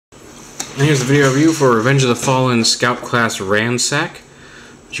And here's the video review for Revenge of the Fallen Scout Class Ransack.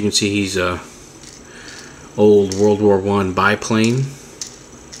 As you can see, he's a old World War I biplane.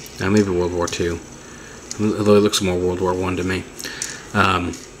 Maybe World War II. Although it looks more World War I to me.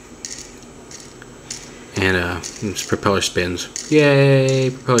 His propeller spins.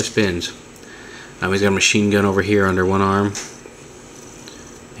 Yay! Propeller spins. He's got a machine gun over here under one arm.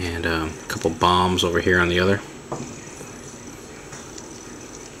 And a couple bombs over here on the other.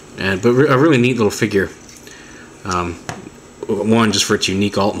 But a really neat little figure. One, just for its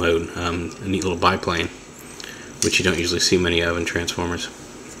unique alt mode. A neat little biplane, which you don't usually see many of in Transformers.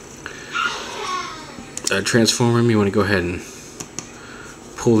 Transform him, you want to go ahead and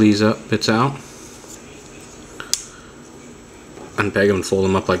pull these bits out. Unpeg them and fold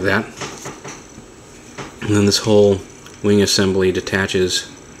them up like that. And then this whole wing assembly detaches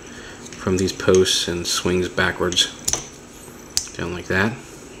from these posts and swings backwards down like that.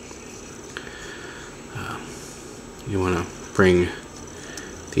 You want to bring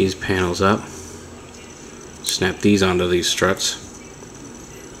these panels up, snap these onto these struts,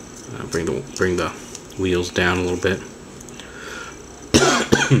 bring the wheels down a little bit.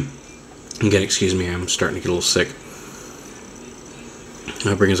 Again, excuse me, I'm starting to get a little sick.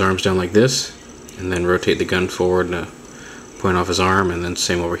 Bring his arms down like this, and then rotate the gun forward and point off his arm, and then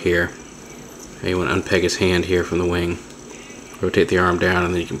same over here. And you want to unpeg his hand here from the wing, rotate the arm down,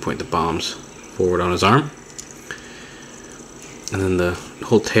 and then you can point the bombs forward on his arm. And then the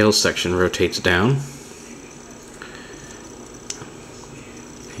whole tail section rotates down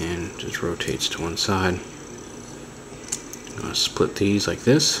and just rotates to one side. I'm going to split these like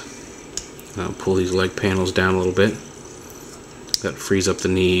this. I'll pull these leg panels down a little bit. That frees up the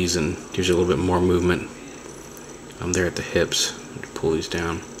knees and gives you a little bit more movement. I'm there at the hips. Pull these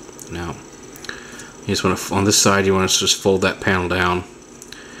down. Now, you just want to, on this side, you want to just fold that panel down.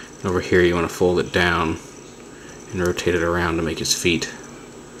 Over here, you want to fold it down and rotate it around to make his feet.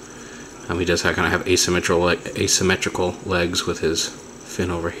 He does kind of have asymmetrical legs with his fin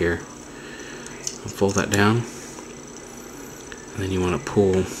over here. I'll fold that down, and then you want to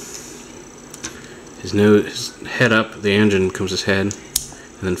pull his head up. The engine comes his head,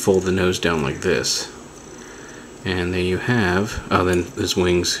 and then fold the nose down like this. And then you have, then his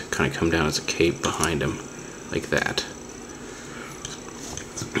wings kind of come down as a cape behind him, like that.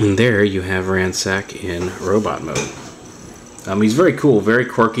 And there you have Ransack in robot mode. He's very cool, very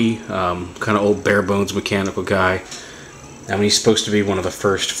quirky, kind of old bare bones mechanical guy. He's supposed to be one of the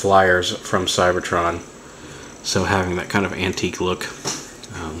first flyers from Cybertron, so having that kind of antique look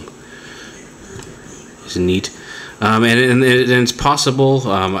is neat. And it's possible,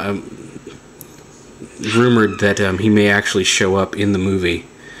 rumored that he may actually show up in the movie,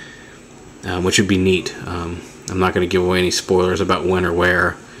 which would be neat. I'm not going to give away any spoilers about when or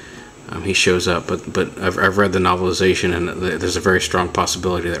where he shows up, but I've read the novelization, and there's a very strong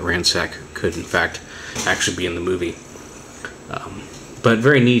possibility that Ransack could, in fact, actually be in the movie. But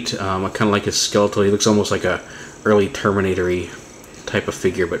very neat. I kind of like his skeletal. He looks almost like a early Terminator-y type of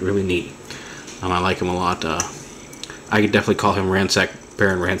figure, but really neat. I like him a lot. I could definitely call him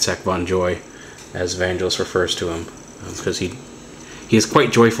Baron Ransack Von Joy, as Vangelis refers to him, because he is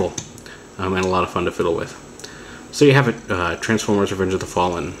quite joyful and a lot of fun to fiddle with. So you have it, Transformers Revenge of the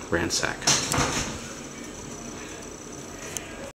Fallen Ransack.